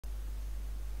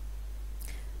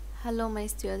Hello my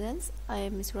students, I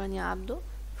am Miss Rania Abdo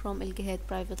from الجهاد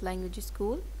Private Language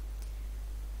School,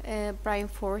 Prim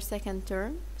 4 second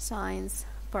term, Science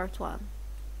Part 1.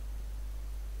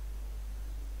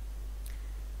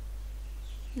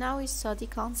 Now we study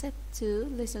Concept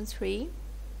 2, Lesson 3,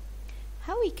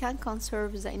 how we can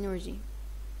conserve the energy.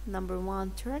 Number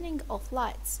 1, turning off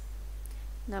lights.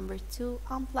 Number 2,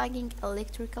 unplugging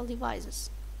electrical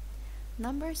devices.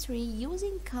 Number 3,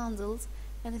 using candles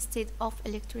instead of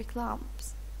electric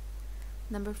lamps.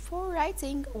 Number 4,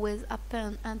 writing with a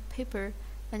pen and paper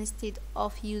instead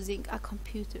of using a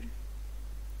computer.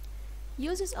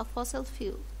 Uses of fossil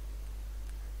fuel.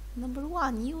 Number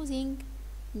 1, using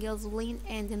gasoline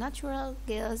and natural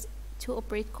gas to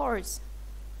operate cars.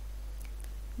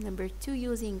 Number 2,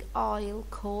 using oil,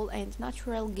 coal and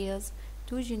natural gas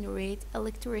to generate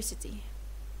electricity.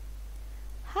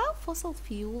 How fossil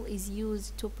fuel is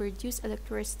used to produce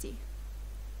electricity?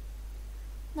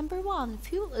 Number 1,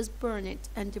 fuel is burned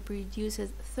and produces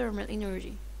thermal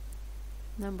energy.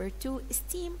 Number 2,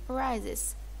 steam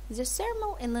rises. The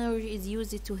thermal energy is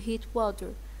used to heat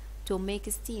water to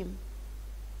make steam.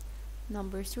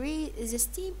 Number 3, the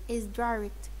steam is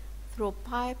directed through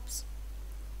pipes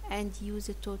and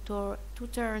used to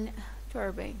turn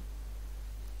turbine.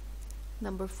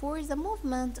 Number 4, the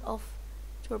movement of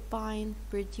turbine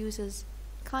produces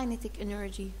kinetic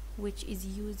energy, which is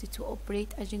used to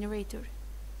operate a generator.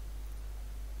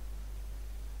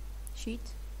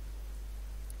 Sheet.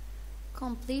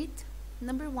 Complete.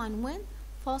 Number 1, when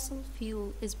fossil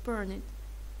fuel is burned,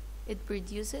 it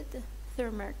produces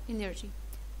thermal energy.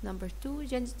 Number 2,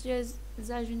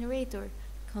 the generator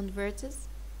converts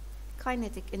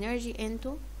kinetic energy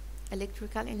into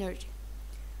electrical energy.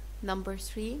 Number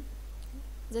 3,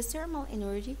 the thermal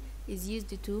energy is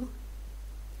used to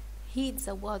heat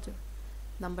the water.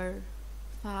 Number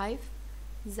 5,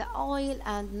 the oil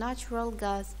and natural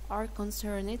gas are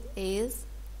concerned as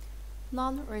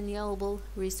non-renewable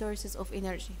resources of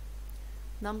energy.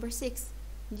 Number 6,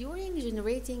 during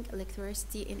generating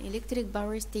electricity in electric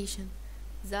power station,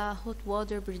 the hot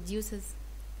water produces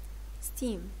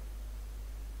steam.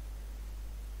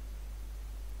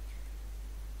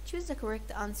 Choose the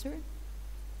correct answer.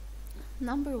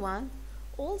 Number 1,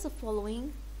 all the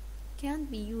following can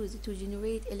be used to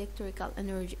generate electrical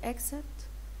energy except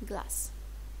glass.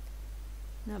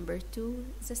 Number 2,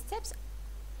 the steps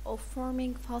of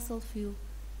forming fossil fuel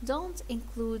don't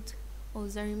include all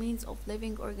the remains of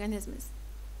living organisms.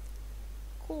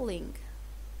 Cooling.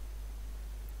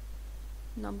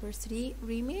 Number 3,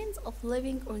 remains of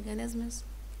living organisms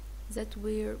that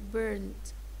were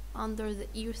burned under the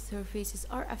earth's surfaces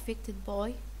are affected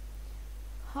by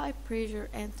high pressure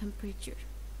and temperature.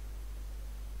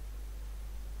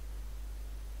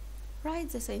 Write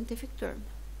the scientific term.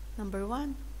 Number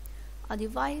 1, a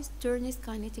device turns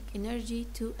kinetic energy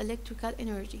to electrical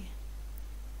energy.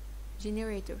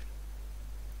 Generator.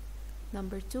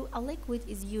 Number 2, a liquid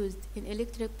is used in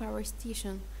electric power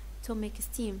station to make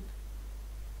steam.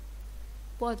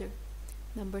 Water.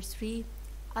 Number 3,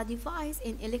 a device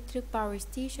in electric power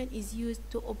station is used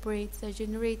to operate the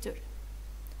generator.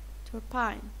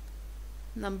 Turbine.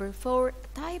 Number 4,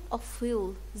 a type of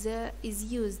fuel that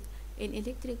is used in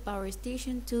electric power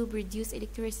station to produce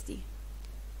electricity.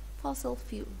 Fossil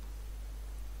fuel.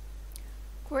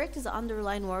 Correct the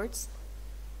underlined words.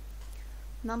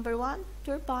 Number 1,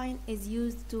 turbine is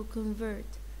used to convert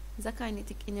the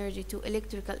kinetic energy to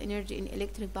electrical energy in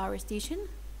electric power station.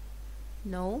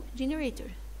 No.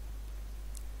 Generator.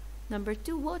 Number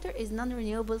 2, water is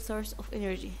non-renewable source of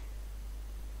energy.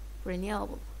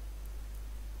 Renewable.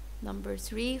 Number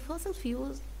 3, fossil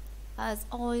fuels as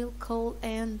oil, coal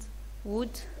and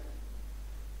wood.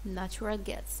 Natural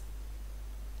gas.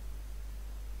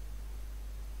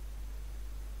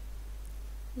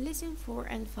 Lesson 4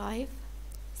 and 5,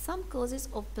 some causes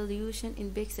of pollution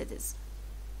in big cities.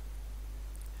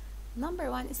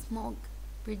 Number 1, smoke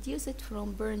produced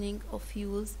from burning of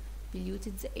fuels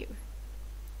polluted the air.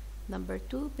 Number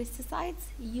 2,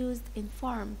 pesticides used in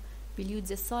farm pollute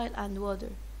the soil and water.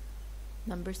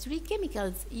 Number 3,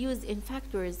 chemicals used in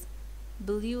factories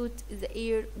pollute the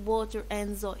air, water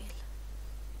and soil.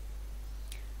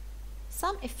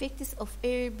 Some effects of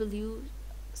air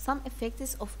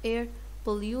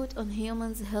pollute on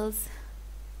humans' health.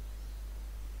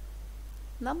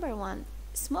 Number 1,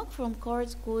 smoke from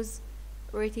cars cause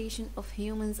irritation of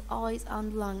humans' eyes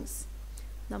and lungs.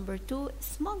 Number 2,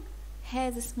 smoke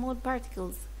has small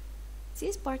particles.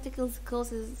 These particles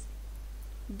causes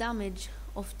damage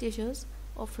of tissues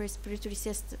of respiratory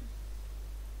system.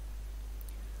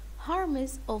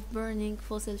 Harms of burning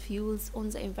fossil fuels on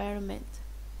the environment.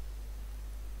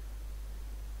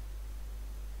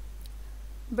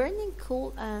 Burning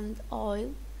coal and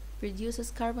oil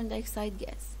produces carbon dioxide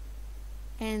gas,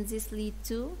 and this leads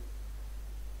to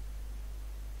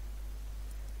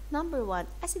number 1.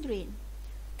 Acid rain.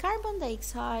 Carbon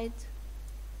dioxide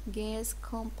gas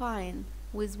combine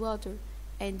with water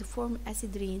and form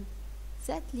acid rain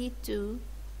that lead to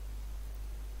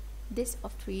death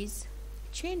of trees,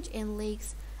 change in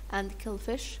lakes and kill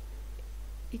fish,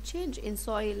 a change in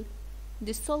soil,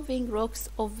 dissolving rocks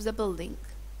of the building.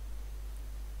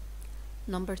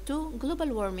 Number 2.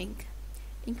 Global warming.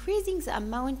 Increasing the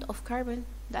amount of carbon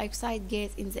dioxide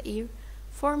gas in the air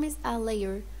forms a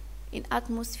layer in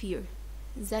atmosphere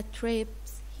that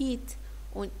traps heat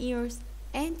on Earth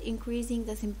and increasing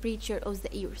the temperature of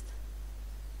the Earth.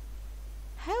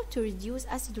 How to reduce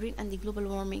acid rain and global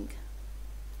warming?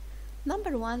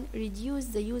 Number 1. Reduce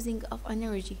the using of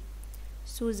energy,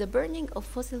 so the burning of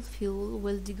fossil fuel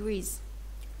will decrease.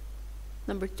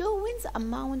 Number 2. When the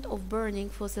amount of burning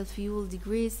fossil fuel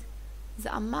decreases,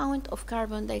 the amount of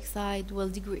carbon dioxide will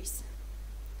decrease.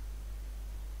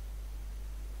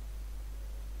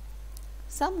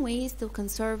 Some ways to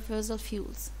conserve fossil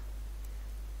fuels.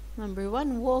 Number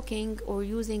 1. Walking or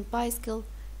using bicycle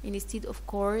instead of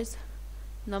cars.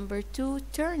 Number 2.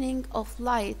 Turning off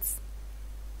lights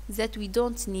that we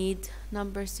don't need.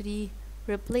 Number 3.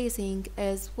 Replacing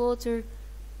as water,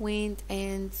 wind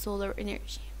and solar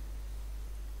energy.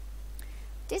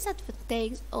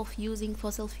 Disadvantages of using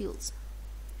fossil fuels.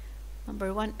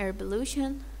 Number 1. Air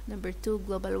pollution. Number 2.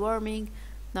 Global warming.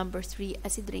 Number 3.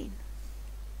 Acid rain.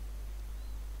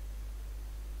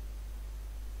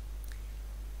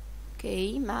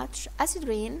 Okay, match. Acid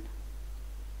rain.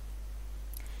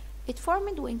 It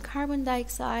formed when carbon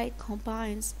dioxide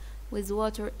combines with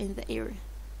water in the air.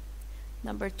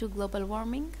 Number 2. Global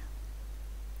warming.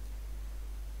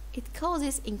 It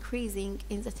causes increasing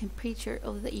in the temperature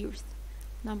of the earth.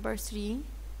 Number 3.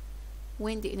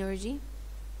 Wind energy.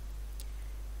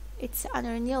 It's an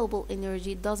renewable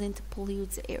energy, doesn't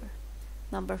pollute the air.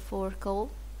 Number 4. Coal.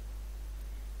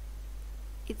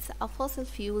 It's a fossil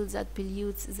fuel that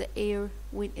pollutes the air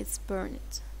when it's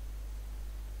burned.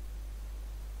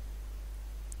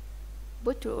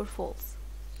 True or false?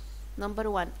 Number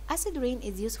 1. Acid rain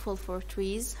is useful for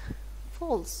trees.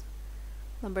 False.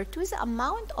 Number 2. The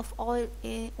amount of oil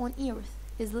on earth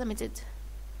is limited.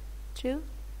 True.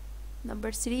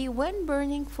 Number 3. When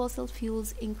burning fossil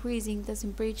fuels, increasing the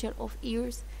temperature of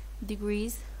earth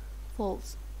degrees.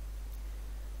 False.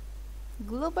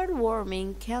 Global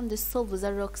warming can dissolve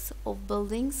the rocks of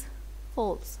buildings.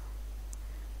 False.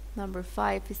 Number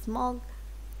 5. Smog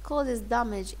causes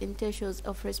damage in tissues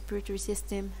of respiratory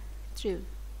system. True.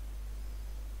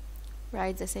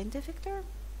 Write the scientific term.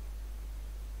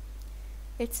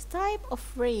 It's a type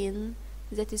of rain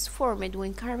that is formed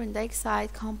when carbon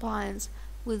dioxide combines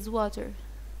with water.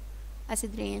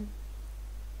 Acid rain.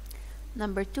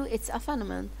 Number 2. It's a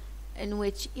phenomenon in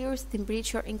which Earth's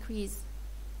temperature increases.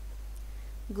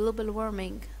 Global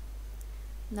warming.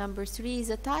 Number 3.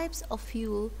 The types of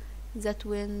fuel that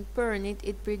when burned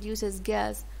it produces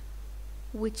gas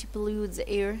which pollutes the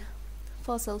air.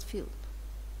 Fossil fuel.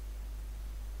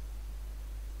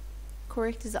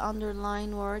 Correct the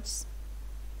underlined words.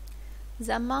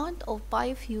 The amount of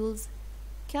biofuels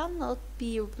cannot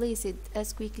be replaced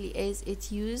as quickly as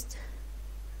it used.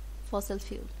 Fossil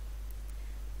fuel.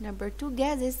 Number 2.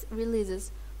 Gases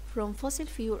releases from fossil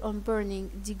fuel on burning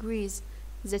decrease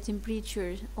the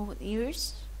temperature of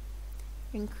Earth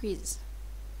increases.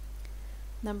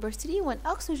 Number 3. When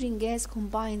oxygen gas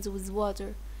combines with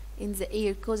water in the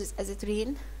air causes acid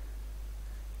rain.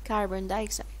 Carbon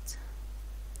dioxide.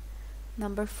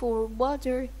 Number 4.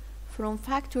 Water from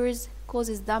factories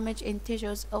causes damage in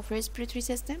tissues of respiratory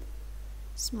system.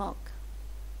 Smoke.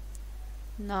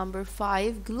 Number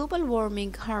 5. Global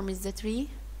warming harms the tree.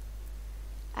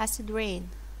 Acid rain.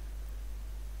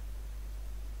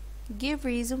 Give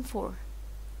reason for.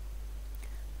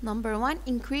 Number 1.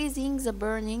 Increasing the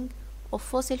burning of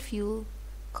fossil fuel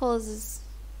causes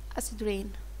acid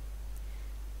rain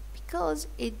because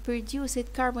it produces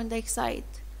carbon dioxide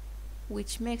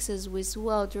which mixes with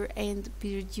water and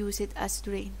produces acid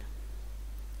rain.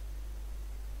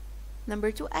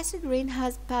 Number 2. Acid rain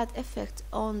has bad effect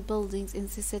on buildings in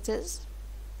the cities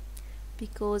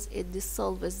because it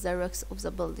dissolves the rocks of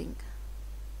the building.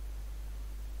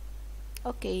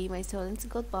 Okay, my students,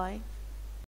 goodbye.